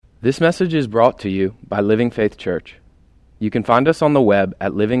This message is brought to you by Living Faith Church. You can find us on the web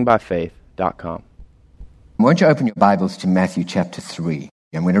at livingbyfaith.com. Won't you open your Bibles to Matthew chapter 3?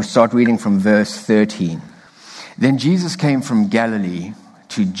 I'm going to start reading from verse 13. Then Jesus came from Galilee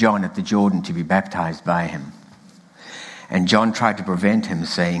to John at the Jordan to be baptized by him. And John tried to prevent him,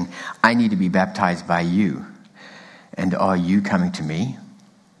 saying, I need to be baptized by you, and are you coming to me?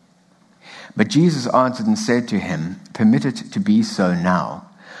 But Jesus answered and said to him, Permit it to be so now,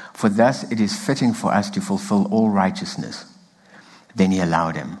 for thus it is fitting for us to fulfill all righteousness. Then he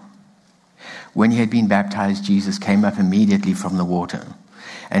allowed him. When he had been baptized, Jesus came up immediately from the water.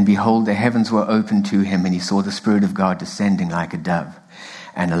 And behold, the heavens were opened to him, and he saw the Spirit of God descending like a dove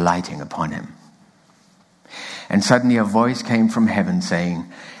and alighting upon him. And suddenly a voice came from heaven saying,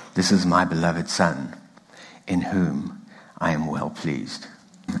 This is my beloved Son, in whom I am well pleased.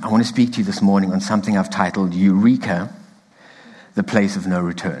 I want to speak to you this morning on something I've titled Eureka, the place of no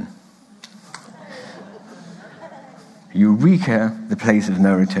return. Eureka, the place of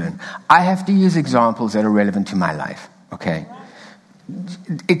no return. I have to use examples that are relevant to my life, okay?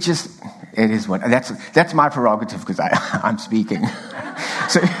 It is what, that's my prerogative because I'm speaking.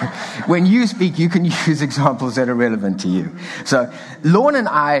 So when you speak, you can use examples that are relevant to you. So Lorna and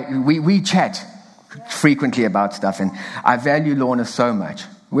I, we chat frequently about stuff, and I value Lorna so much.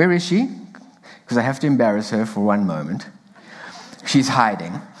 Where is she? Because I have to embarrass her for one moment. She's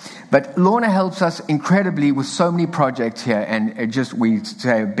hiding. But Lorna helps us incredibly with so many projects here, and we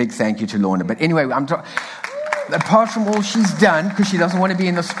say a big thank you to Lorna. But anyway, apart from all she's done, because she doesn't want to be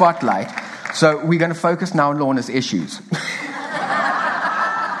in the spotlight, so we're going to focus now on Lorna's issues.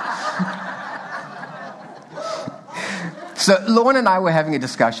 So Lorna and I were having a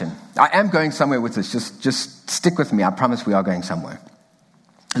discussion. I am going somewhere with this. Just stick with me. I promise we are going somewhere.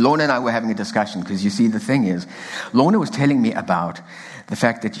 Lorna and I were having a discussion because you see, the thing is, Lorna was telling me about the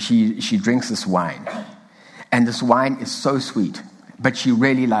fact that she drinks this wine. And this wine is so sweet, but she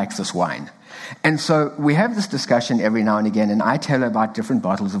really likes this wine. And so we have this discussion every now and again, and I tell her about different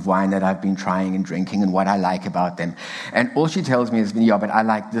bottles of wine that I've been trying and drinking and what I like about them. And all she tells me is, yeah, but I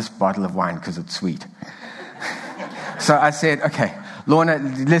like this bottle of wine because it's sweet. So I said, okay, Lorna,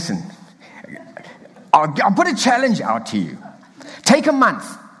 listen, I'll put a challenge out to you. Take a month,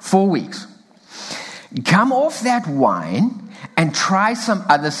 4 weeks. Come off that wine and try some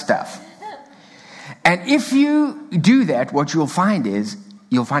other stuff. And if you do that, what you'll find is,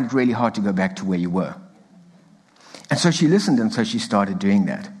 you'll find it really hard to go back to where you were. And so she listened, and so she started doing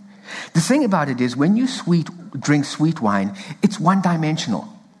that. The thing about it is, when you drink sweet wine, it's one-dimensional.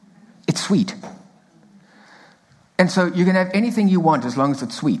 It's sweet. And so you can have anything you want as long as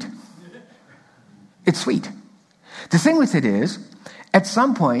it's sweet. It's sweet. The thing with it is, at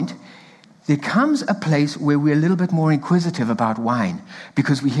some point, there comes a place where we're a little bit more inquisitive about wine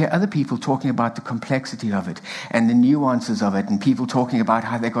because we hear other people talking about the complexity of it and the nuances of it, and people talking about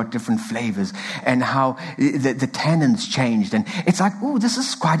how they got different flavors and how the tannins changed. And it's like, oh, this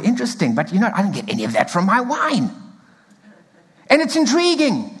is quite interesting, but I don't get any of that from my wine. And it's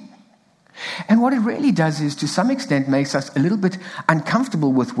intriguing. And what it really does is, to some extent, makes us a little bit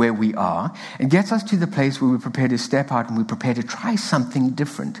uncomfortable with where we are and gets us to the place where we're prepared to step out and we're prepared to try something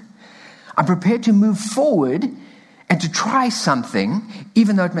different. I'm prepared to move forward and to try something,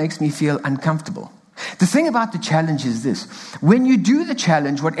 even though it makes me feel uncomfortable. The thing about the challenge is this. When you do the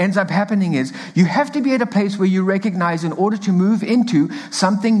challenge, what ends up happening is you have to be at a place where you recognize, in order to move into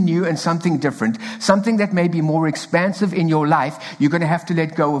something new and something different, something that may be more expansive in your life, you're going to have to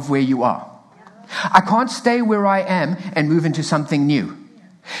let go of where you are. I can't stay where I am and move into something new.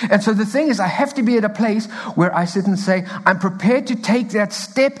 And so the thing is, I have to be at a place where I sit and say, I'm prepared to take that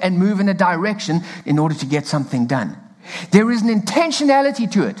step and move in a direction in order to get something done. There is an intentionality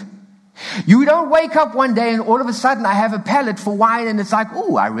to it. You don't wake up one day and all of a sudden I have a palate for wine and it's like,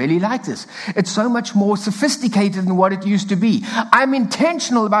 oh, I really like this. It's so much more sophisticated than what it used to be. I'm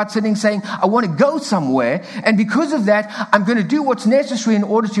intentional about sitting saying, I want to go somewhere, and because of that, I'm going to do what's necessary in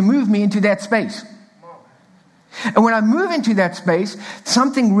order to move me into that space. And when I move into that space,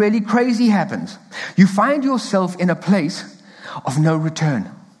 something really crazy happens. You find yourself in a place of no return.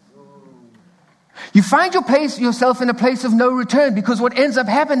 You find yourself in a place of no return, because what ends up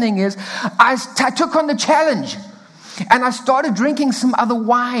happening is I took on the challenge and I started drinking some other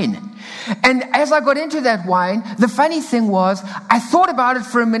wine. And as I got into that wine, the funny thing was, I thought about it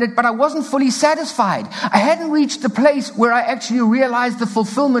for a minute, but I wasn't fully satisfied. I hadn't reached the place where I actually realized the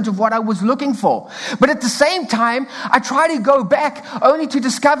fulfillment of what I was looking for. But at the same time, I tried to go back only to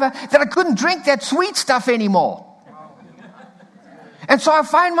discover that I couldn't drink that sweet stuff anymore. And so I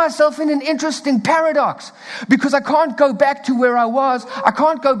find myself in an interesting paradox because I can't go back to where I was. I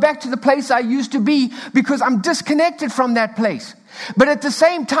can't go back to the place I used to be because I'm disconnected from that place. But at the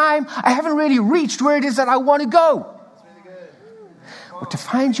same time, I haven't really reached where it is that I want to go. What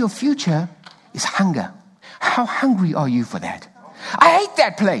defines your future is hunger. How hungry are you for that? I hate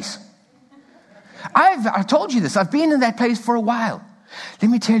that place. I told you this. I've been in that place for a while.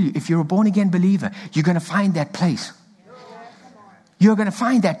 Let me tell you, if you're a born-again believer, you're going to find that place. You're going to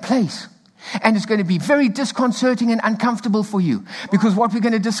find that place. And it's going to be very disconcerting and uncomfortable for you. Because what we're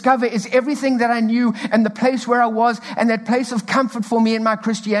going to discover is everything that I knew and the place where I was and that place of comfort for me in my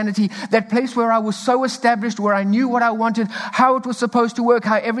Christianity, that place where I was so established, where I knew what I wanted, how it was supposed to work,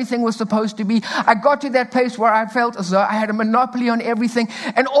 how everything was supposed to be. I got to that place where I felt as though I had a monopoly on everything.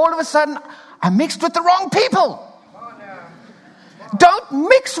 And all of a sudden, I mixed with the wrong people. Don't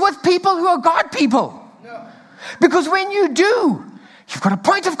mix with people who are God people. Because when you do, you've got a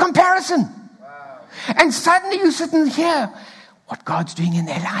point of comparison. And suddenly you sit and hear what God's doing in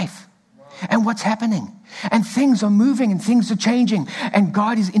their life and what's happening. And things are moving and things are changing. And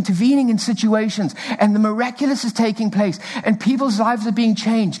God is intervening in situations. And the miraculous is taking place. And people's lives are being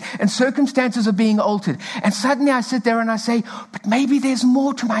changed. And circumstances are being altered. And suddenly I sit there and I say, but maybe there's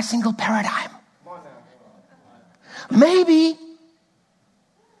more to my single paradigm. Maybe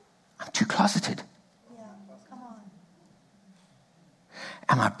I'm too closeted.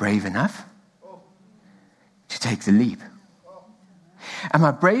 Am I brave enough to take the leap? Am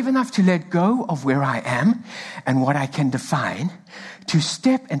I brave enough to let go of where I am and what I can define, to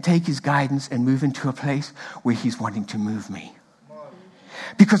step and take his guidance and move into a place where he's wanting to move me?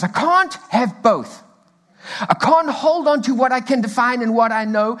 Because I can't have both. I can't hold on to what I can define and what I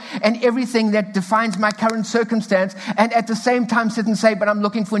know and everything that defines my current circumstance and at the same time sit and say, but I'm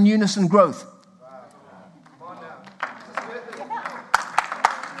looking for newness and growth.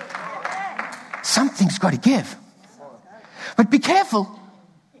 Something's got to give. But be careful,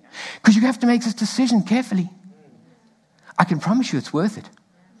 because you have to make this decision carefully. I can promise you it's worth it.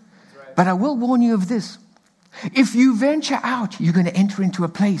 But I will warn you of this. If you venture out, you're going to enter into a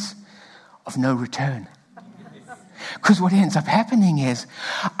place of no return. Because what ends up happening is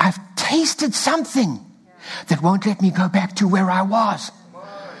I've tasted something that won't let me go back to where I was.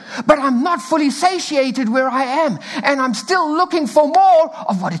 But I'm not fully satiated where I am. And I'm still looking for more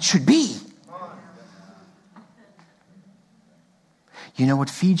of what it should be. You know what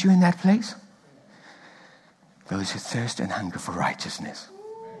feeds you in that place? Those who thirst and hunger for righteousness.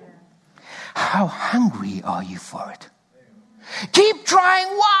 How hungry are you for it? Keep trying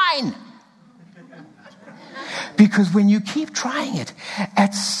wine. Because when you keep trying it,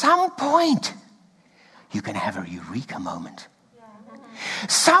 at some point, you're going to have a eureka moment.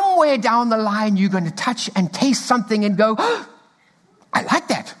 Somewhere down the line, you're going to touch and taste something and go, oh, I like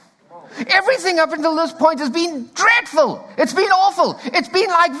that. Everything up until this point has been dreadful. It's been awful. It's been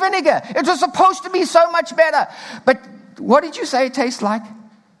like vinegar. It was supposed to be so much better. But what did you say it tastes like?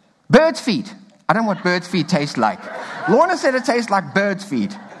 Bird's feet. I don't know what bird's feet taste like. Lorna said it tastes like bird's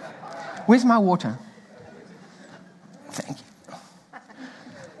feet. Where's my water? Thank you.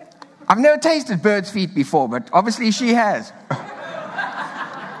 I've never tasted bird's feet before, but obviously she has.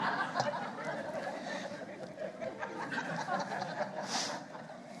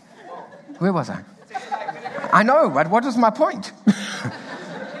 Where was I? I know, but what was my point?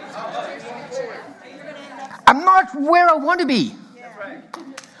 I'm not where I want to be.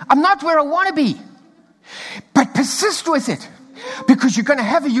 I'm not where I want to be. But persist with it, because you're going to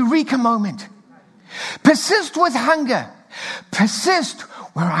have a eureka moment. Persist with hunger. Persist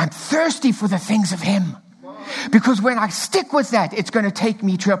where I'm thirsty for the things of him. Because when I stick with that, it's going to take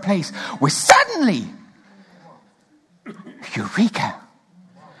me to a place where suddenly, eureka,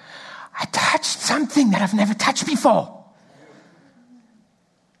 I touched something that I've never touched before.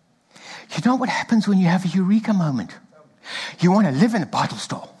 You know what happens when you have a eureka moment? You want to live in a bottle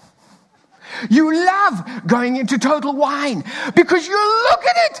store. You love going into Total Wine because you look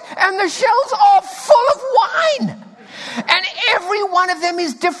at it and the shelves are full of wine. And every one of them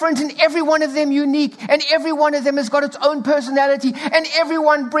is different and every one of them unique and every one of them has got its own personality and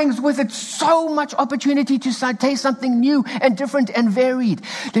everyone brings with it so much opportunity to taste something new and different and varied.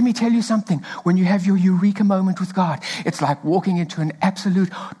 Let me tell you something. When you have your eureka moment with God, it's like walking into an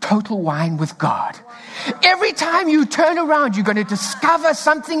absolute Total Wine with God. Every time you turn around, you're going to discover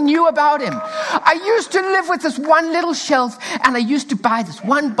something new about him. I used to live with this one little shelf and I used to buy this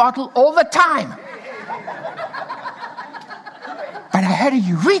one bottle all the time. But I had a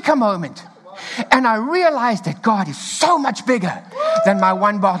eureka moment. And I realized that God is so much bigger than my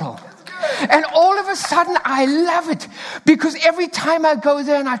one bottle. And all of a sudden, I love it. Because every time I go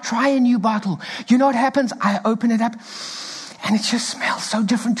there and I try a new bottle, you know what happens? I open it up and it just smells so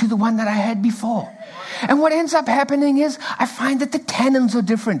different to the one that I had before. And what ends up happening is I find that the tannins are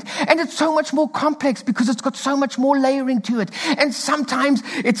different. And it's so much more complex because it's got so much more layering to it. And sometimes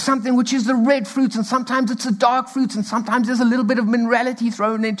it's something which is the red fruits, and sometimes it's the dark fruits, and sometimes there's a little bit of minerality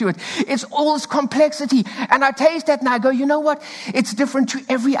thrown into it. It's all this complexity. And I taste that and I go, you know what? It's different to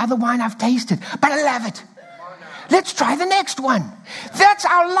every other wine I've tasted, but I love it. Let's try the next one. That's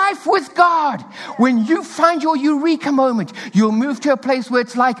our life with God. When you find your eureka moment, you'll move to a place where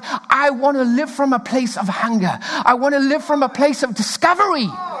it's like, I want to live from a place of hunger. I want to live from a place of discovery.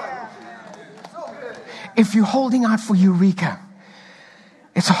 If you're holding out for eureka,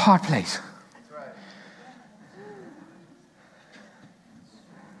 it's a hard place.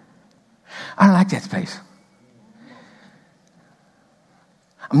 I don't like that space.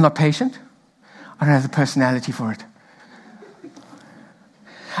 I'm not patient. I don't have the personality for it.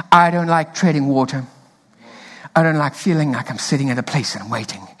 I don't like treading water. I don't like feeling like I'm sitting at a place and I'm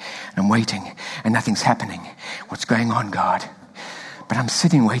waiting and nothing's happening. What's going on, God? But I'm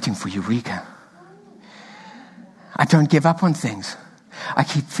sitting waiting for eureka. I don't give up on things. I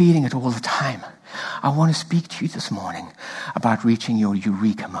keep feeding it all the time. I want to speak to you this morning about reaching your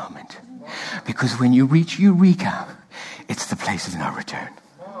eureka moment. Because when you reach eureka, it's the place of no return.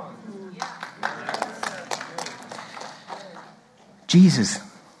 Jesus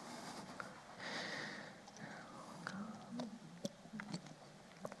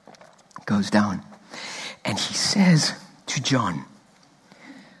goes down and he says to John,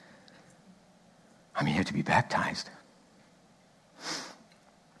 I'm here to be baptized.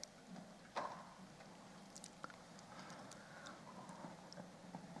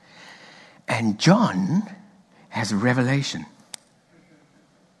 And John has a revelation.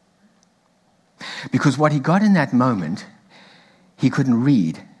 Because what he got in that moment, he couldn't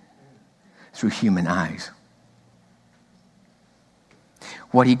read through human eyes.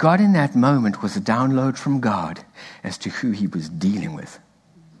 What he got in that moment was a download from God as to who he was dealing with.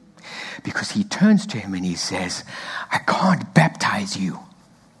 Because he turns to him and he says, I can't baptize you.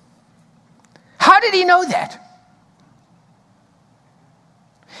 How did he know that?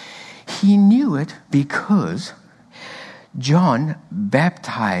 He knew it because John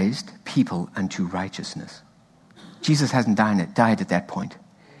baptized people unto righteousness. Jesus hasn't died at that point.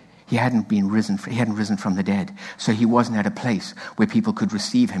 He hadn't risen from the dead. So he wasn't at a place where people could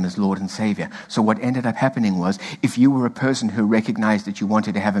receive him as Lord and Savior. So what ended up happening was, if you were a person who recognized that you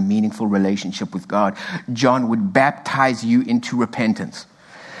wanted to have a meaningful relationship with God, John would baptize you into repentance.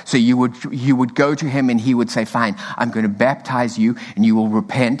 So you would go to him and he would say, fine, I'm going to baptize you and you will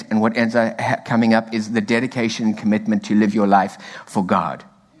repent. And what ends up coming up is the dedication and commitment to live your life for God.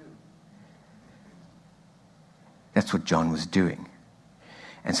 That's what John was doing.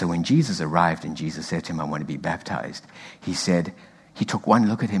 And so when Jesus arrived and Jesus said to him, I want to be baptized, he took one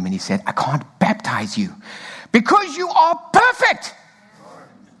look at him and he said, I can't baptize you because you are perfect.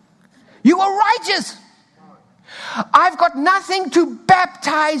 You are righteous. I've got nothing to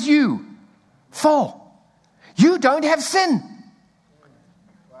baptize you for. You don't have sin.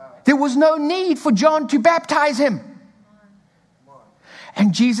 There was no need for John to baptize him.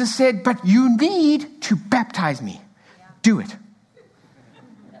 And Jesus said, but you need to baptize me. Do it.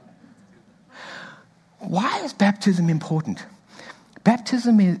 Why is baptism important?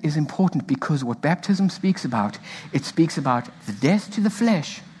 Baptism is important because what baptism speaks about, it speaks about the death to the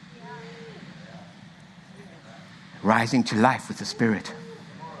flesh, rising to life with the Spirit.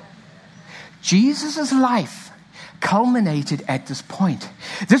 Jesus' life culminated at this point.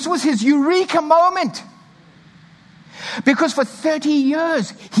 This was his eureka moment. Because for 30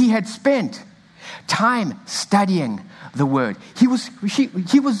 years he had spent time studying the Word. He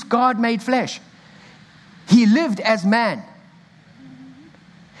was God made flesh. He lived as man.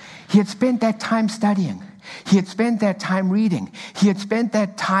 He had spent that time studying. He had spent that time reading. He had spent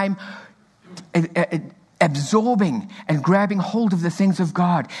that time absorbing and grabbing hold of the things of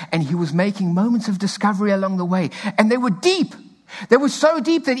God. And he was making moments of discovery along the way. And they were deep. They were so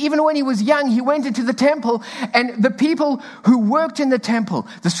deep that even when he was young, he went into the temple, and the people who worked in the temple,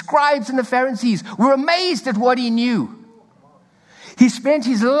 the scribes and the Pharisees, were amazed at what he knew. He spent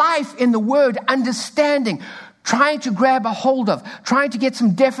his life in the Word, understanding, trying to grab a hold of, trying to get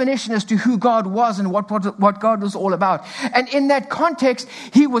some definition as to who God was and what God was all about. And in that context,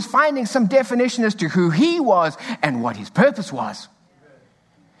 he was finding some definition as to who he was and what his purpose was.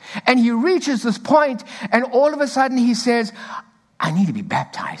 And he reaches this point, and all of a sudden he says, I need to be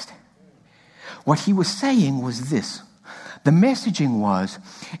baptized. What he was saying was this: The messaging was,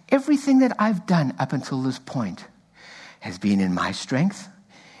 everything that I've done up until this point has been in my strength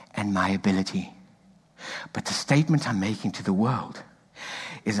and my ability. But the statement I'm making to the world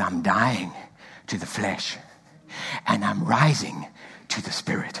is I'm dying to the flesh and I'm rising to the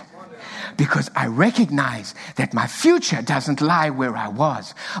spirit. Because I recognize that my future doesn't lie where I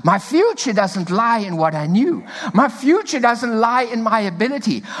was. My future doesn't lie in what I knew. My future doesn't lie in my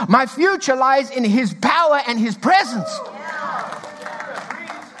ability. My future lies in His power and His presence.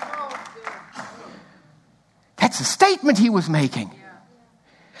 That's a statement He was making.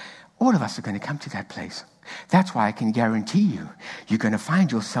 All of us are going to come to that place. That's why I can guarantee you, you're going to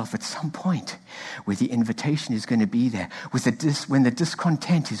find yourself at some point where the invitation is going to be there, when the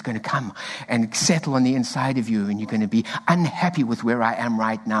discontent is going to come and settle on the inside of you, and you're going to be unhappy with where I am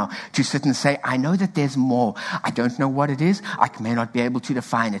right now, to sit and say, I know that there's more. I don't know what it is. I may not be able to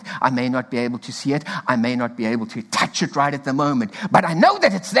define it. I may not be able to see it. I may not be able to touch it right at the moment, but I know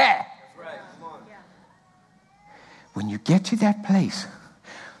that it's there. When you get to that place,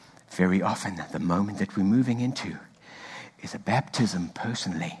 very often, the moment that we're moving into is a baptism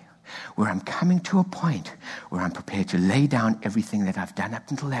personally, where I'm coming to a point where I'm prepared to lay down everything that I've done up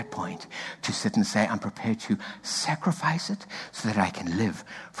until that point, to sit and say, I'm prepared to sacrifice it so that I can live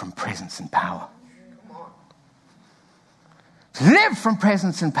from presence and power. Live from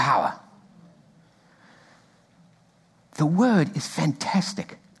presence and power. The word is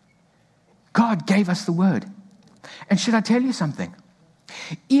fantastic. God gave us the word. And should I tell you something?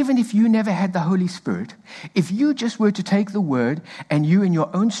 Even if you never had the Holy Spirit, if you just were to take the word and you in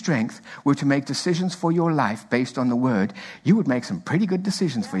your own strength were to make decisions for your life based on the word, you would make some pretty good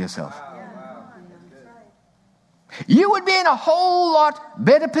decisions for yourself. You would be in a whole lot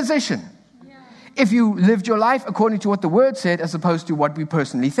better position if you lived your life according to what the word said as opposed to what we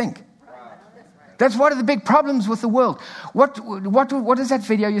personally think. That's one of the big problems with the world. What is that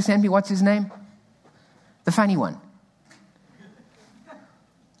video you sent me? What's his name? The funny one.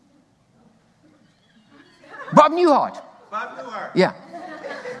 Bob Newhart. Yeah.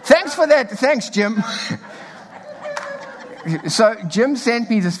 Thanks for that. Thanks, Jim. So Jim sent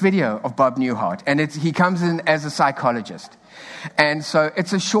me this video of Bob Newhart, and he comes in as a psychologist. And so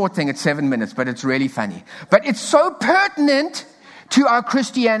it's a short thing. It's 7 minutes, but it's really funny. But it's so pertinent to our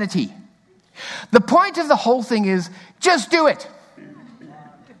Christianity. The point of the whole thing is, just do it.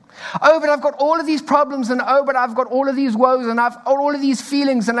 Oh, but I've got all of these problems, and oh, but I've got all of these woes, and I've got all of these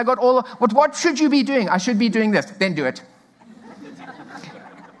feelings, and I got what should you be doing? I should be doing this. Then do it.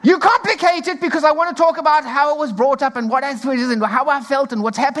 You complicate it because I want to talk about how I was brought up and what I thought and how I felt and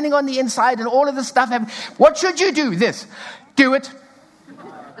what's happening on the inside and all of this stuff. What should you do? This. Do it.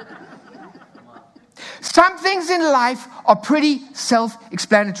 Some things in life are pretty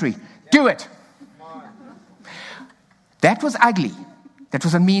self-explanatory. Do it. That was ugly. That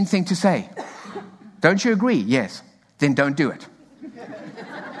was a mean thing to say. Don't you agree? Yes. Then don't do it.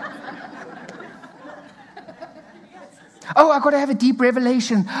 Oh, I've got to have a deep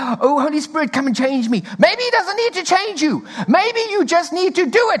revelation. Oh, Holy Spirit, come and change me. Maybe He doesn't need to change you. Maybe you just need to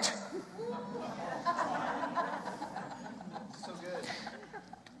do it.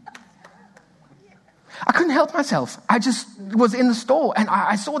 I couldn't help myself. I just was in the store and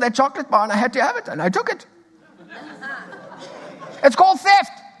I saw that chocolate bar and I had to have it and I took it. It's called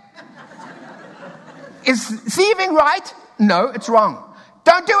theft. Is thieving right? No, it's wrong.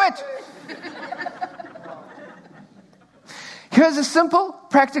 Don't do it. Here's a simple,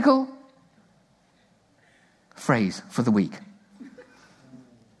 practical phrase for the week.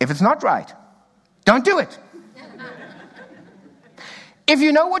 If it's not right, don't do it. If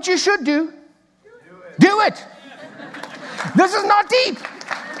you know what you should do, do it. This is not deep.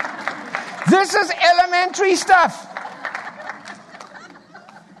 This is elementary stuff.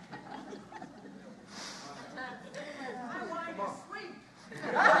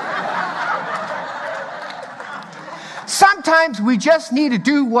 Sometimes we just need to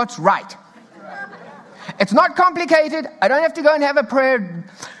do what's right. It's not complicated. I don't have to go and have a prayer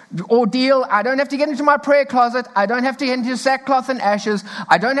ordeal. I don't have to get into my prayer closet. I don't have to get into sackcloth and ashes.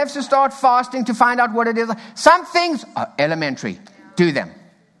 I don't have to start fasting to find out what it is. Some things are elementary. Do them.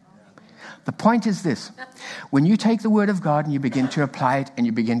 The point is this. When you take the word of God and you begin to apply it and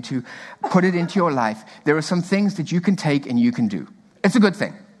you begin to put it into your life, there are some things that you can take and you can do. It's a good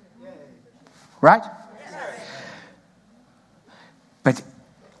thing. Right? But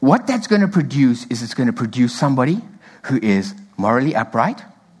what that's going to produce is it's going to produce somebody who is morally upright,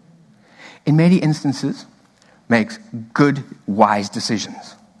 in many instances, makes good, wise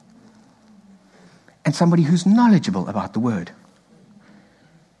decisions, and somebody who's knowledgeable about the word.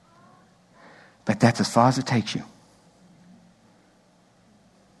 But that's as far as it takes you.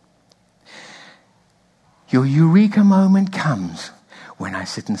 Your eureka moment comes when I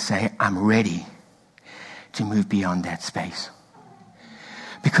sit and say, I'm ready to move beyond that space.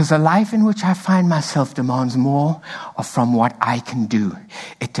 Because the life in which I find myself demands more from what I can do.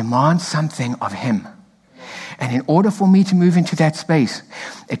 It demands something of Him. And in order for me to move into that space,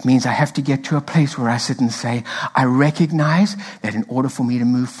 it means I have to get to a place where I sit and say, I recognize that in order for me to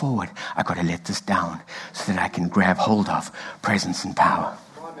move forward, I've got to let this down so that I can grab hold of presence and power.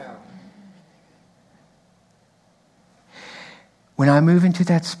 When I move into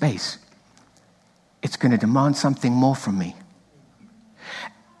that space, it's going to demand something more from me.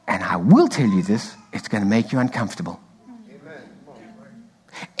 And I will tell you this, it's going to make you uncomfortable.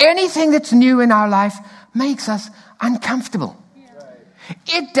 Anything that's new in our life makes us uncomfortable.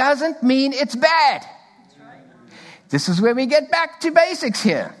 It doesn't mean it's bad. This is where we get back to basics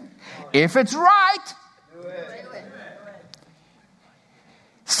here. If it's right,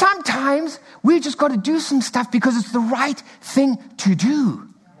 sometimes we just got to do some stuff because it's the right thing to do.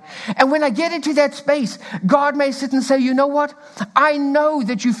 And when I get into that space, God may sit and say, you know what? I know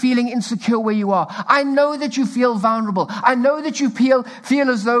that you're feeling insecure where you are. I know that you feel vulnerable. I know that you feel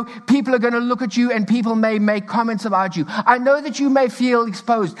as though people are going to look at you and people may make comments about you. I know that you may feel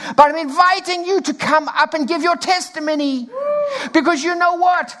exposed. But I'm inviting you to come up and give your testimony. Because you know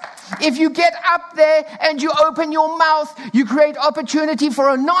what? If you get up there and you open your mouth, you create opportunity for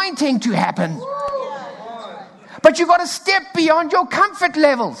anointing to happen. But you've got to step beyond your comfort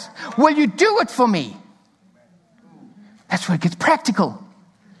levels. Will you do it for me? That's where it gets practical.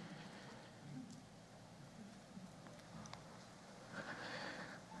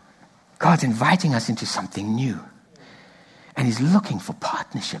 God's inviting us into something new. And He's looking for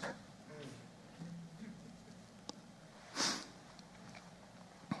partnership.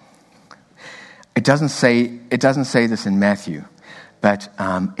 It doesn't say this in Matthew, but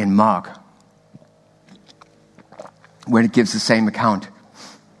in Mark, where it gives the same account.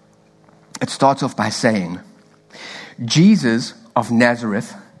 It starts off by saying, Jesus of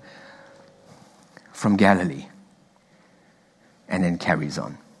Nazareth from Galilee, and then carries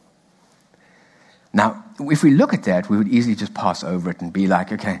on. Now, if we look at that, we would easily just pass over it and be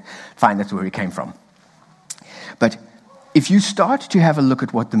like, okay, fine, that's where he came from. But if you start to have a look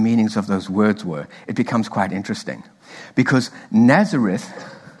at what the meanings of those words were, it becomes quite interesting. Because Nazareth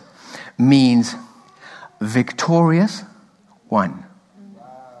means victorious one.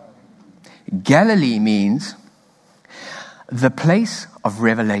 Galilee means the place of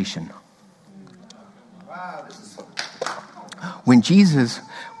revelation. When Jesus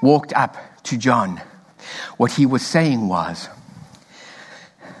walked up to John, what he was saying was,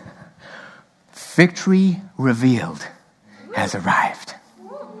 victory revealed has arrived.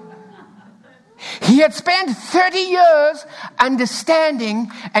 He had spent 30 years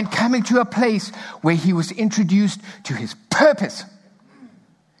understanding and coming to a place where he was introduced to his purpose.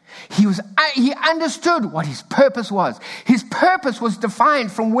 He understood what his purpose was. His purpose was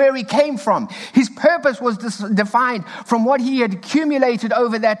defined from where he came from. His purpose was defined from what he had accumulated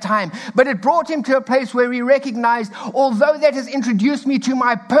over that time. But it brought him to a place where he recognized, although that has introduced me to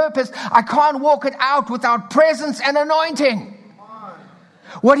my purpose, I can't walk it out without presence and anointing.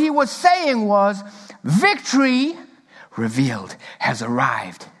 What he was saying was, victory revealed has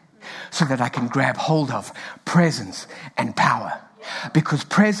arrived so that I can grab hold of presence and power. Because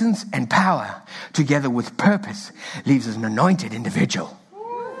presence and power, together with purpose, leaves us an anointed individual.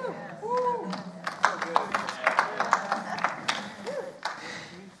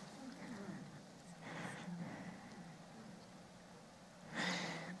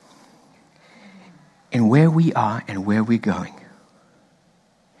 In where we are and where we're going,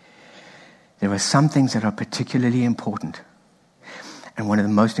 there are some things that are particularly important. And one of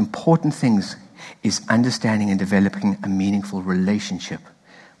the most important things is understanding and developing a meaningful relationship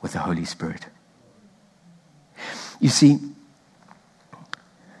with the Holy Spirit. You see,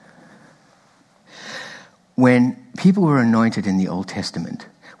 when people were anointed in the Old Testament,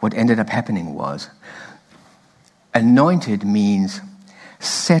 what ended up happening was, anointed means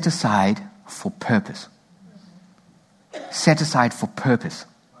set aside for purpose. Set aside for purpose.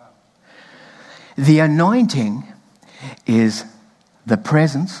 The anointing is the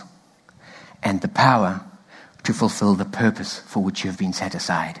presence and the power to fulfill the purpose for which you have been set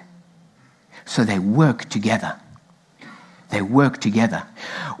aside. So they work together. They work together.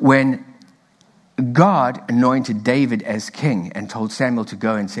 When God anointed David as king and told Samuel to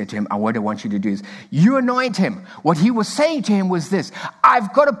go and said to him, what I want you to do is, you anoint him. What he was saying to him was this,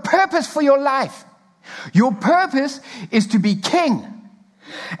 I've got a purpose for your life. Your purpose is to be king.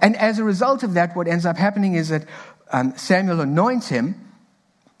 And as a result of that, what ends up happening is that Samuel anoints him,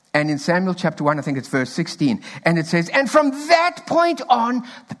 And in Samuel chapter 1, I think it's verse 16, and it says, and from that point on,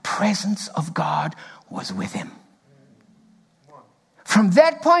 the presence of God was with him. From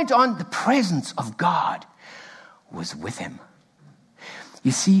that point on, the presence of God was with him.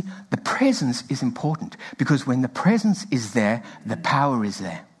 You see, the presence is important because when the presence is there, the power is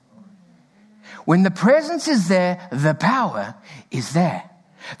there. When the presence is there, the power is there.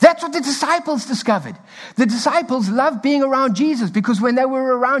 That's what the disciples discovered. The disciples loved being around Jesus because when they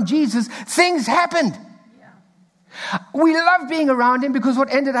were around Jesus, things happened. We loved being around him because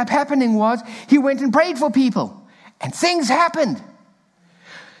what ended up happening was he went and prayed for people and things happened.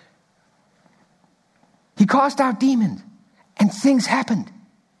 He cast out demons and things happened.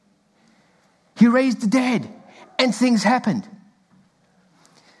 He raised the dead and things happened.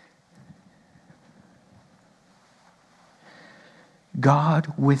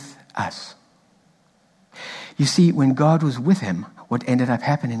 God with us. You see, when God was with him, what ended up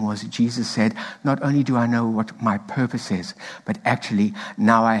happening was Jesus said, not only do I know what my purpose is, but actually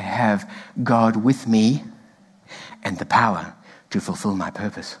now I have God with me and the power to fulfill my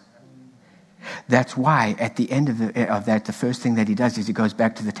purpose. That's why at the end of that, the first thing that he does is he goes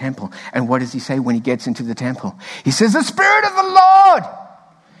back to the temple. And what does he say when he gets into the temple? He says, the Spirit of the Lord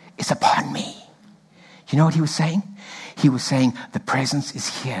is upon me. You know what he was saying? He was saying the presence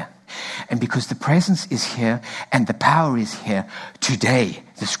is here. And because the presence is here and the power is here, today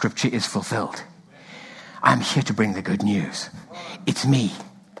the scripture is fulfilled. I'm here to bring the good news. It's me.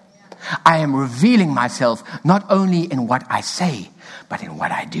 I am revealing myself not only in what I say, but in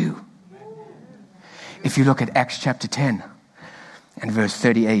what I do. If you look at Acts chapter 10 and verse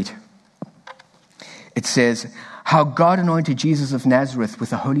 38, it says, how God anointed Jesus of Nazareth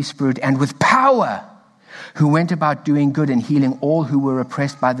with the Holy Spirit and with power, who went about doing good and healing all who were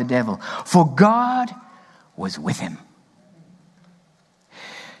oppressed by the devil. For God was with him.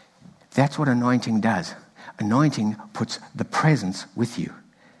 That's what anointing does. Anointing puts the presence with you.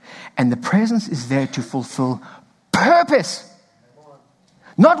 And the presence is there to fulfill purpose.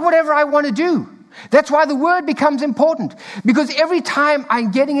 Not whatever I want to do. That's why the word becomes important. Because every time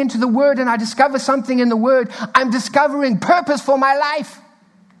I'm getting into the word and I discover something in the word, I'm discovering purpose for my life.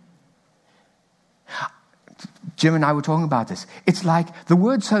 Jim and I were talking about this. It's like the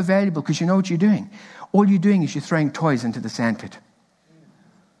word's so valuable because you know what you're doing. All you're doing is you're throwing toys into the sandpit.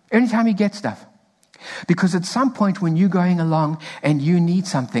 Anytime you get stuff. Because at some point when you're going along and you need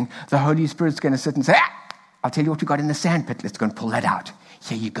something, the Holy Spirit's going to sit and say, I'll tell you what you got in the sandpit. Let's go and pull that out.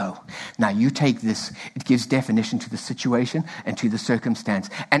 Here you go. Now you take this. It gives definition to the situation and to the circumstance.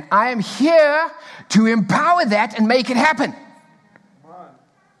 And I am here to empower that and make it happen.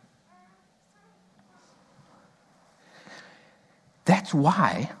 That's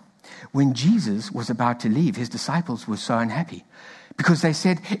why when Jesus was about to leave, his disciples were so unhappy. Because they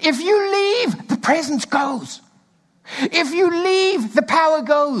said, if you leave, the presence goes. If you leave, the power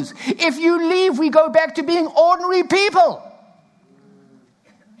goes. If you leave, we go back to being ordinary people.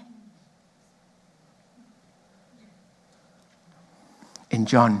 In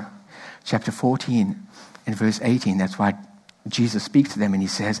John chapter 14 and verse 18, that's why Jesus speaks to them and he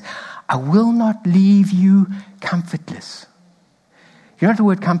says, I will not leave you comfortless. You know what the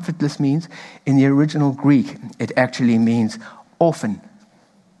word comfortless means? In the original Greek, it actually means orphan.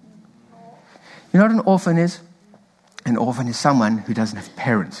 You know what an orphan is? An orphan is someone who doesn't have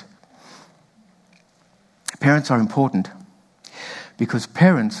parents. Parents are important because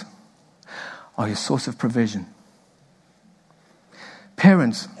parents are your source of provision.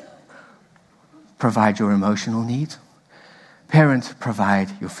 Parents provide your emotional needs. Parents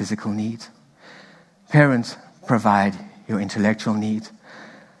provide your physical needs. Parents provide your intellectual needs,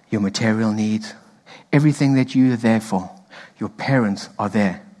 your material needs, everything that you are there for, your parents are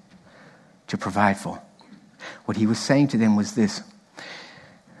there to provide for. What he was saying to them was this: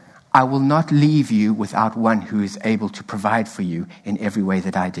 I will not leave you without one who is able to provide for you in every way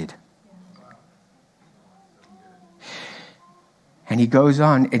that I did. And he goes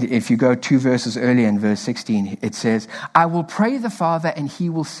on, if you go 2 verses earlier in verse 16, it says, I will pray the Father and he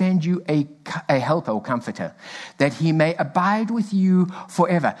will send you a helper or comforter, that he may abide with you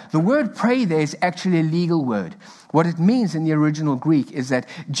forever. The word pray there is actually a legal word. What it means in the original Greek is that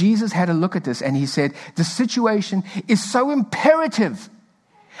Jesus had a look at this and he said, the situation is so imperative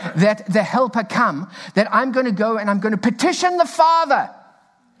that the helper come, that I'm going to go and I'm going to petition the Father.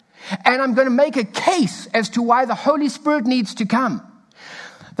 And I'm going to make a case as to why the Holy Spirit needs to come.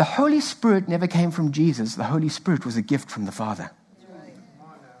 The Holy Spirit never came from Jesus. The Holy Spirit was a gift from the Father. Right.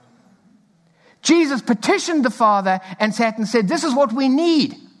 Jesus petitioned the Father and sat and said, this is what we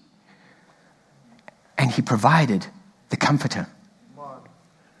need. And he provided the Comforter.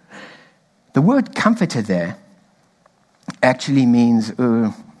 The word comforter there actually means,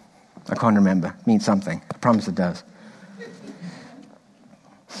 I can't remember. It means something. I promise it does.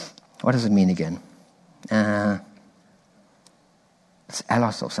 What does it mean again? It's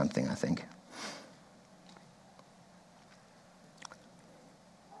allos or something, I think.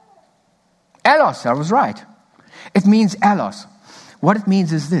 Allos, I was right. It means allos. What it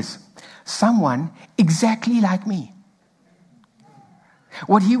means is this: someone exactly like me.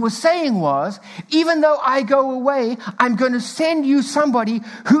 What he was saying was, even though I go away, I'm going to send you somebody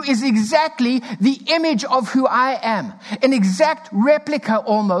who is exactly the image of who I am. An exact replica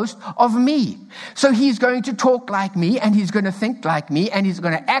almost of me. So he's going to talk like me, and he's going to think like me, and he's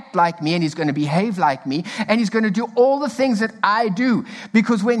going to act like me, and he's going to behave like me, and he's going to do all the things that I do.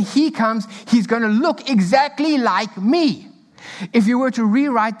 Because when he comes, he's going to look exactly like me. If you were to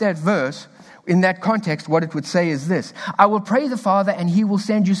rewrite that verse, in that context, what it would say is this: I will pray the Father, and he will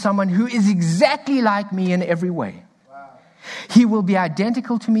send you someone who is exactly like me in every way. Wow. He will be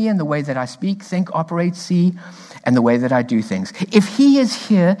identical to me in the way that I speak, think, operate, see, and the way that I do things. If he is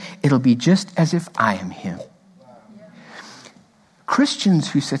here, it'll be just as if I am here. Wow.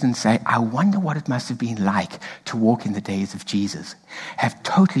 Christians who sit and say, I wonder what it must have been like to walk in the days of Jesus, have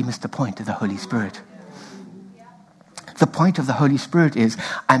totally missed the point of the Holy Spirit. The point of the Holy Spirit is,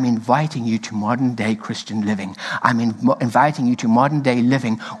 I'm inviting you to modern day Christian living. I'm inviting you to modern day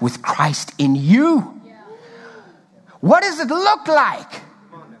living with Christ in you. What does it look like?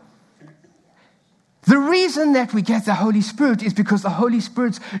 The reason that we get the Holy Spirit is because the Holy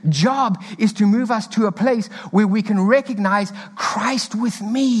Spirit's job is to move us to a place where we can recognize Christ with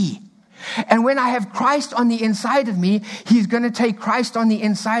me. And when I have Christ on the inside of me, he's going to take Christ on the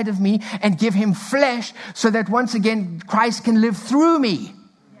inside of me and give him flesh so that once again Christ can live through me.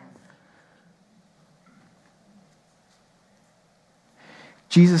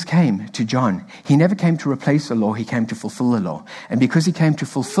 Jesus came to John. He never came to replace the law. He came to fulfill the law. And because he came to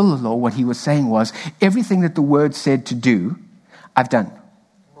fulfill the law, what he was saying was, everything that the word said to do, I've done.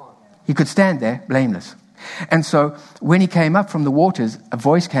 He could stand there blameless. And so when he came up from the waters, a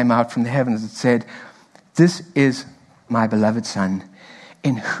voice came out from the heavens that said, this is my beloved Son,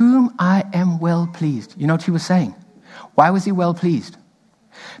 in whom I am well pleased. You know what he was saying? Why was he well pleased?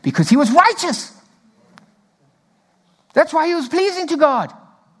 Because he was righteous. That's why he was pleasing to God.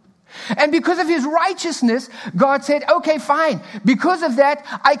 And because of his righteousness, God said, okay, fine. Because of that,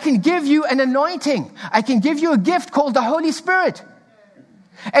 I can give you an anointing. I can give you a gift called the Holy Spirit.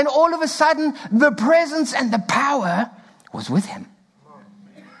 And all of a sudden, the presence and the power was with him.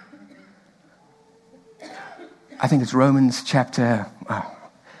 I think it's Romans chapter...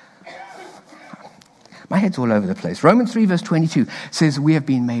 my head's all over the place. Romans 3 verse 22 says we have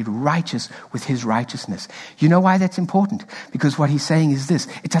been made righteous with his righteousness. You know why that's important? Because what he's saying is this: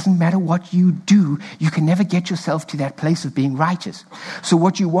 it doesn't matter what you do, you can never get yourself to that place of being righteous. So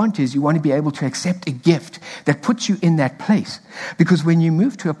what you want is, you want to be able to accept a gift that puts you in that place. Because when you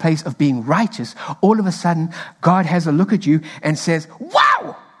move to a place of being righteous, all of a sudden God has a look at you and says,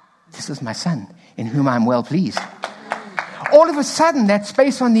 wow, this is my Son in whom I'm well pleased. All of a sudden, that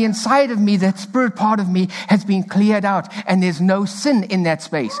space on the inside of me, that spirit part of me, has been cleared out, and there's no sin in that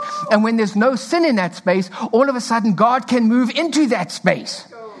space. And when there's no sin in that space, all of a sudden God can move into that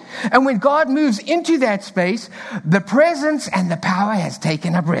space. And when God moves into that space, the presence and the power has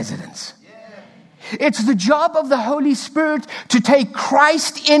taken up residence. It's the job of the Holy Spirit to take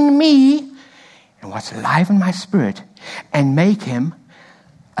Christ in me and what's alive in my spirit and make him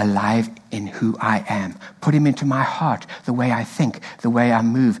alive in who I am. Put him into my heart, the way I think, the way I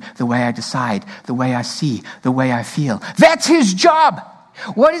move, the way I decide, the way I see, the way I feel. That's his job.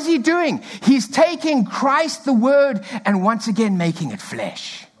 What is he doing? He's taking Christ, the Word, and once again making it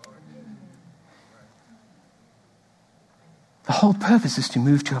flesh. The whole purpose is to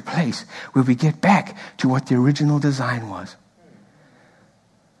move to a place where we get back to what the original design was.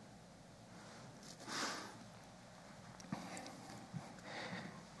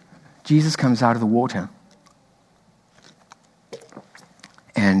 Jesus comes out of the water,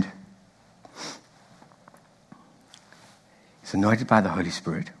 and he's anointed by the Holy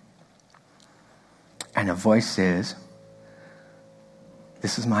Spirit. And a voice says,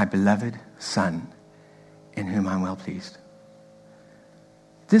 this is my beloved Son, in whom I'm well pleased.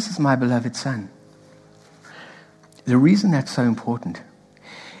 This is my beloved Son. The reason that's so important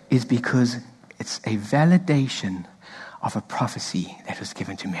is because it's a validation of a prophecy that was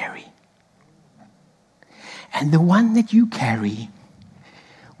given to Mary. And the one that you carry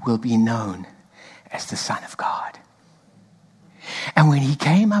will be known as the Son of God. And when he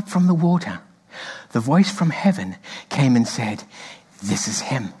came up from the water, the voice from heaven came and said, this is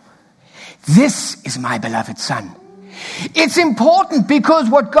him. This is my beloved Son. It's important because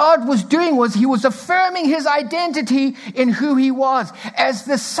what God was doing was he was affirming his identity in who he was as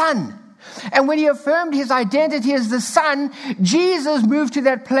the Son. And when he affirmed his identity as the Son, Jesus moved to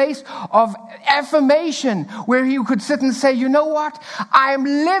that place of affirmation where he could sit and say, you know what? I'm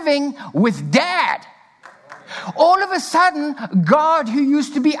living with Dad. All of a sudden, God, who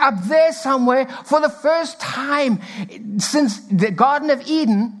used to be up there somewhere, for the first time since the Garden of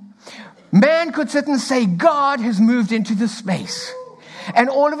Eden, man could sit and say, God has moved into this space. And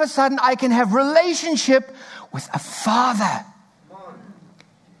all of a sudden, I can have relationship with a Father.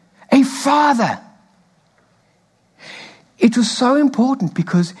 A Father. It was so important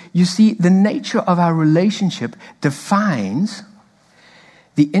because, you see, the nature of our relationship defines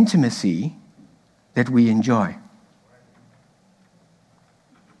the intimacy that we enjoy.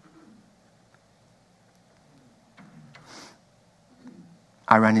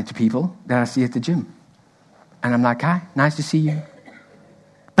 I run into people that I see at the gym. And I'm like, hi, nice to see you.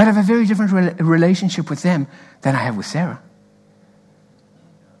 But I have a very different relationship with them than I have with Sarah.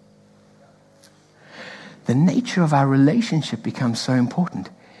 The nature of our relationship becomes so important.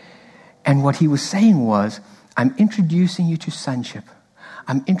 And what he was saying was, I'm introducing you to sonship.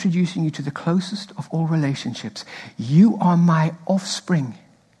 I'm introducing you to the closest of all relationships. You are my offspring.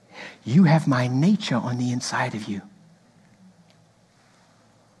 You have my nature on the inside of you.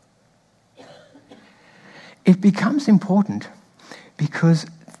 It becomes important because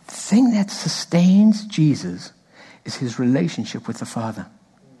the thing that sustains Jesus is his relationship with the Father.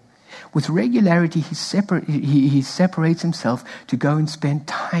 With regularity, he separates himself to go and spend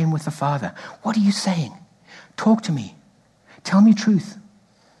time with the Father. What are you saying? Talk to me. Tell me truth.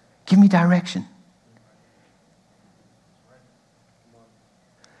 Give me direction.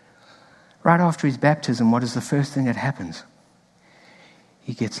 Right after his baptism, what is the first thing that happens?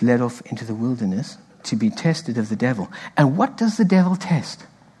 He gets led off into the wilderness to be tested of the devil. And what does the devil test?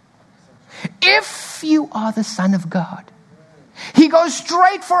 If you are the Son of God. He goes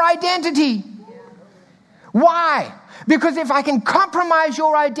straight for identity. Why? Because if I can compromise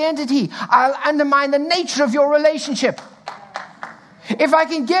your identity, I'll undermine the nature of your relationship. If I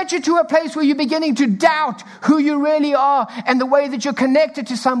can get you to a place where you're beginning to doubt who you really are and the way that you're connected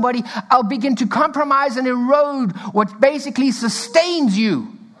to somebody, I'll begin to compromise and erode what basically sustains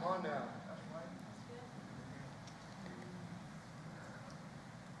you.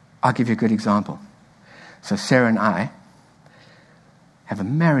 I'll give you a good example. So Sarah and I have a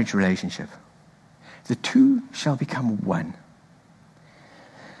marriage relationship. The two shall become one.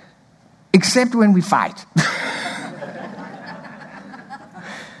 Except when we fight.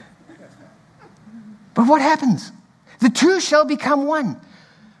 But what happens? The two shall become one.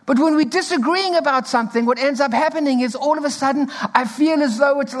 But when we're disagreeing about something, what ends up happening is all of a sudden I feel as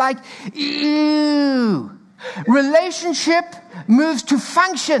though it's like, ew. Relationship moves to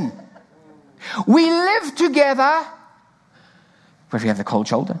function. We live together, but we have the cold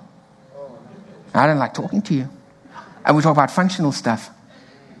shoulder. I don't like talking to you. And we talk about functional stuff,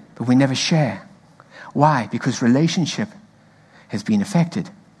 but we never share. Why? Because relationship has been affected.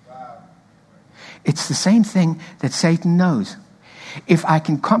 It's the same thing that Satan knows. If I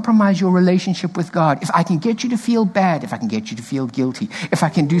can compromise your relationship with God, if I can get you to feel bad, if I can get you to feel guilty, if I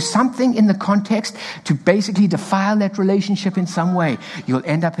can do something in the context to basically defile that relationship in some way, you'll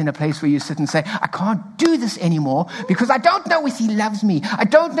end up in a place where you sit and say, I can't do this anymore because I don't know if he loves me. I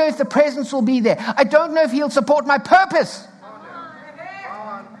don't know if the presence will be there. I don't know if he'll support my purpose.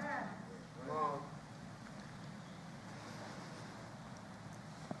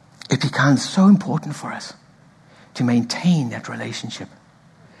 It becomes so important for us to maintain that relationship.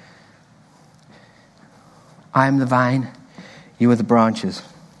 I am the vine, you are the branches.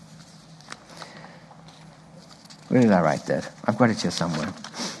 Where did I write that? I've got it here somewhere.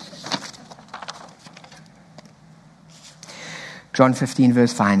 John 15,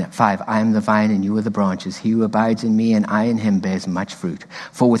 verse 5, I am the vine and you are the branches. He who abides in me and I in him bears much fruit.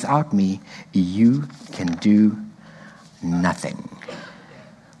 For without me, you can do nothing.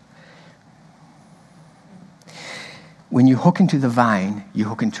 When you hook into the vine, you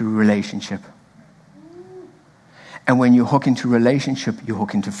hook into a relationship. And when you hook into relationship, you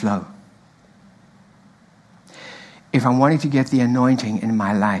hook into flow. If I'm wanting to get the anointing in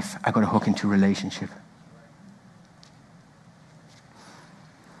my life, I've got to hook into relationship.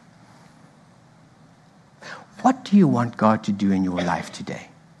 What do you want God to do in your life today?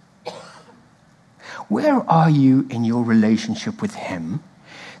 Where are you in your relationship with him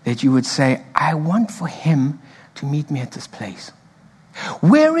that you would say, I want for him to meet me at this place?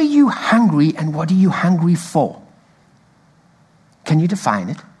 Where are you hungry and what are you hungry for? Can you define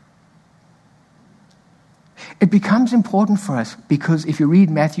it? It becomes important for us because if you read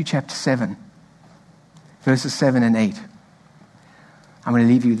Matthew chapter 7, verses 7 and 8, I'm going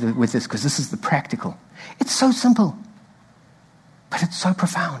to leave you with this because this is the practical. It's so simple, but it's so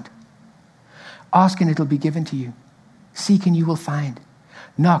profound. Ask and it will be given to you. Seek and you will find.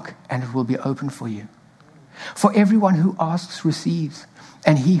 Knock and it will be open for you. For everyone who asks receives,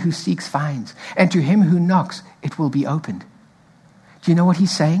 and he who seeks finds, and to him who knocks it will be opened. Do you know what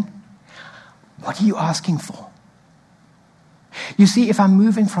he's saying? What are you asking for? You see, if I'm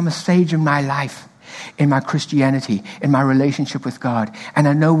moving from a stage in my life, in my Christianity, in my relationship with God, and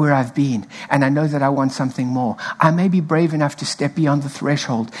I know where I've been, and I know that I want something more, I may be brave enough to step beyond the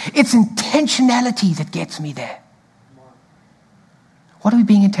threshold. It's intentionality that gets me there. What are we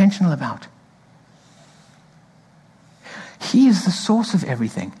being intentional about? He is the source of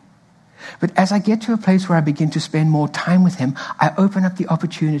everything. But as I get to a place where I begin to spend more time with him, I open up the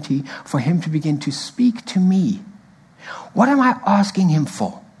opportunity for him to begin to speak to me. What am I asking him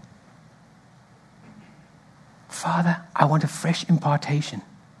for? Father, I want a fresh impartation.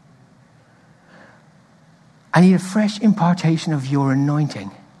 I need a fresh impartation of your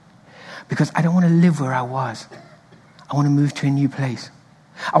anointing because I don't want to live where I was. I want to move to a new place.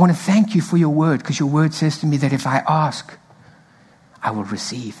 I want to thank you for your word because your word says to me that if I ask, I will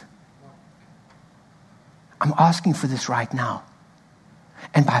receive. I'm asking for this right now.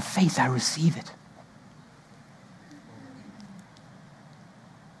 And by faith, I receive it.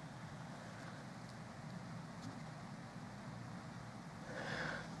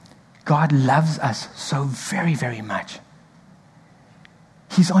 God loves us so very, very much.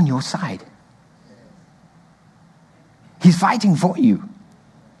 He's on your side. He's fighting for you.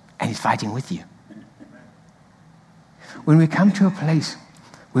 And he's fighting with you. When we come to a place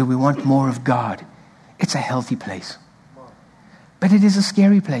where we want more of God, it's a healthy place. But it is a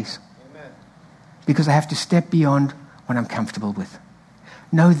scary place. Because I have to step beyond what I'm comfortable with.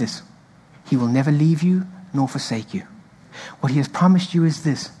 Know this. He will never leave you nor forsake you. What he has promised you is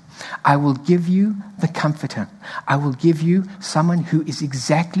this. I will give you the comforter. I will give you someone who is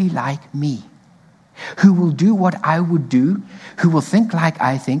exactly like me, who will do what I would do, who will think like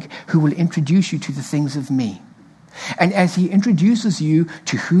I think, who will introduce you to the things of me. And as he introduces you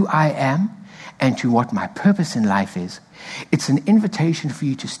to who I am and to what my purpose in life is, it's an invitation for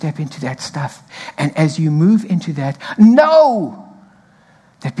you to step into that stuff. And as you move into that, know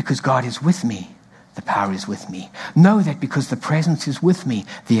that because God is with me, the power is with me. Know that because the presence is with me,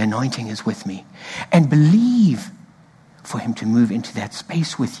 the anointing is with me. And believe for him to move into that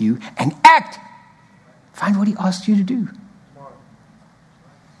space with you and act. Find what he asked you to do.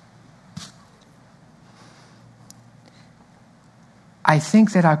 I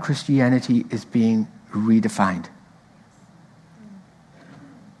think that our Christianity is being redefined.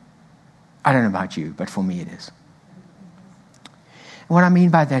 I don't know about you, but for me it is. And what I mean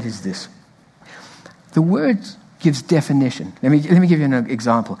by that is this. The word gives definition. Let me give you an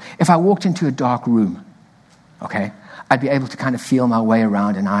example. If I walked into a dark room, okay, I'd be able to kind of feel my way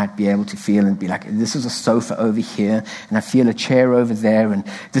around, and I'd be able to feel and be like, this is a sofa over here, and I feel a chair over there, and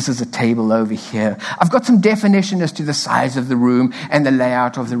this is a table over here. I've got some definition as to the size of the room and the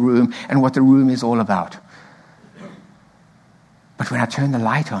layout of the room and what the room is all about. But when I turn the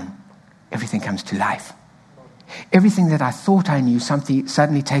light on, everything comes to life. Everything that I thought I knew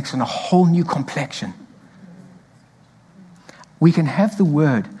suddenly takes on a whole new complexion. We can have the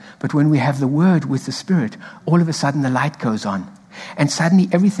word, but when we have the word with the Spirit, all of a sudden the light goes on. And suddenly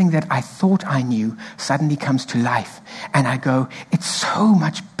everything that I thought I knew suddenly comes to life. And I go, it's so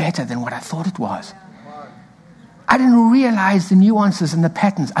much better than what I thought it was. I didn't realize the nuances and the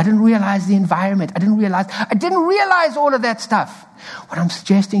patterns. I didn't realize the environment. I didn't realize all of that stuff. What I'm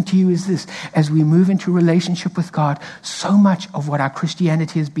suggesting to you is this. As we move into relationship with God, so much of what our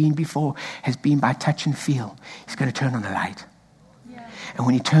Christianity has been before has been by touch and feel. He's going to turn on the light. And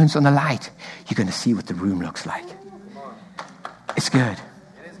when he turns on the light, you're going to see what the room looks like. It's good.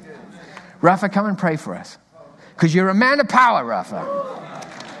 Rafa, come and pray for us. Because you're a man of power, Rafa.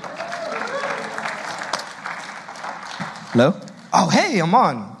 Hello? Oh, hey, I'm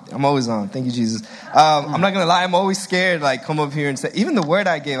on. I'm always on. Thank you, Jesus. I'm not going to lie. I'm always scared, like, come up here and say, even the word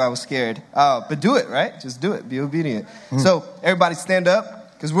I gave, I was scared. But do it, right? Just do it. Be obedient. So everybody stand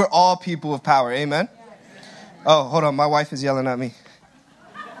up, because we're all people of power. Amen? Oh, hold on. My wife is yelling at me.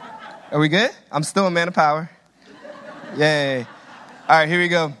 Are we good? I'm still a man of power. Yay. All right, here we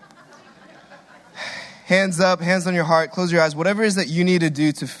go. Hands up, hands on your heart, close your eyes. Whatever it is that you need to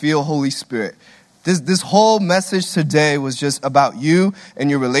do to feel Holy Spirit. This whole message today was just about you and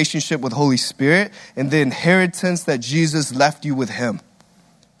your relationship with Holy Spirit and the inheritance that Jesus left you with him.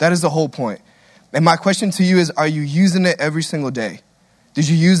 That is the whole point. And my question to you is, are you using it every single day? Did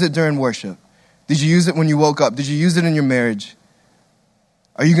you use it during worship? Did you use it when you woke up? Did you use it in your marriage?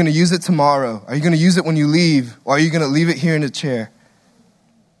 Are you going to use it tomorrow? Are you going to use it when you leave? Or are you going to leave it here in the chair?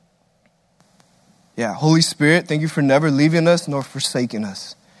 Yeah, Holy Spirit, thank you for never leaving us nor forsaking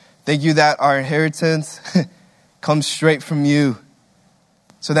us. Thank you that our inheritance comes straight from you.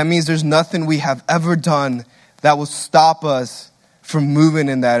 So that means there's nothing we have ever done that will stop us from moving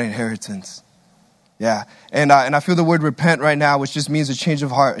in that inheritance. Yeah, and I feel the word repent right now, which just means a change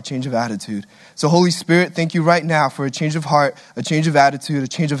of heart, a change of attitude. So Holy Spirit, thank you right now for a change of heart, a change of attitude, a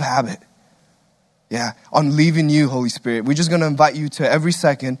change of habit. Yeah, on leaving you, Holy Spirit. We're just going to invite you to every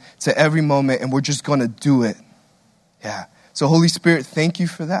second, to every moment, and we're just going to do it. Yeah, so Holy Spirit, thank you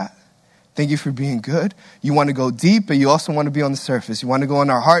for that. Thank you for being good. You want to go deep, but you also want to be on the surface. You want to go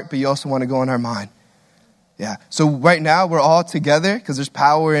in our heart, but you also want to go in our mind. Yeah. So right now we're all together because there's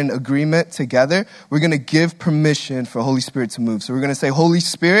power in agreement together. We're going to give permission for Holy Spirit to move. So we're going to say, Holy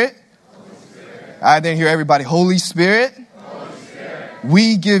Spirit. Holy Spirit. I didn't hear everybody. Holy Spirit. Holy Spirit.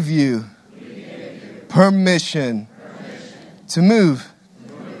 We give you permission to move.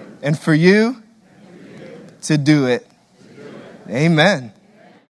 And for you to do it. Amen.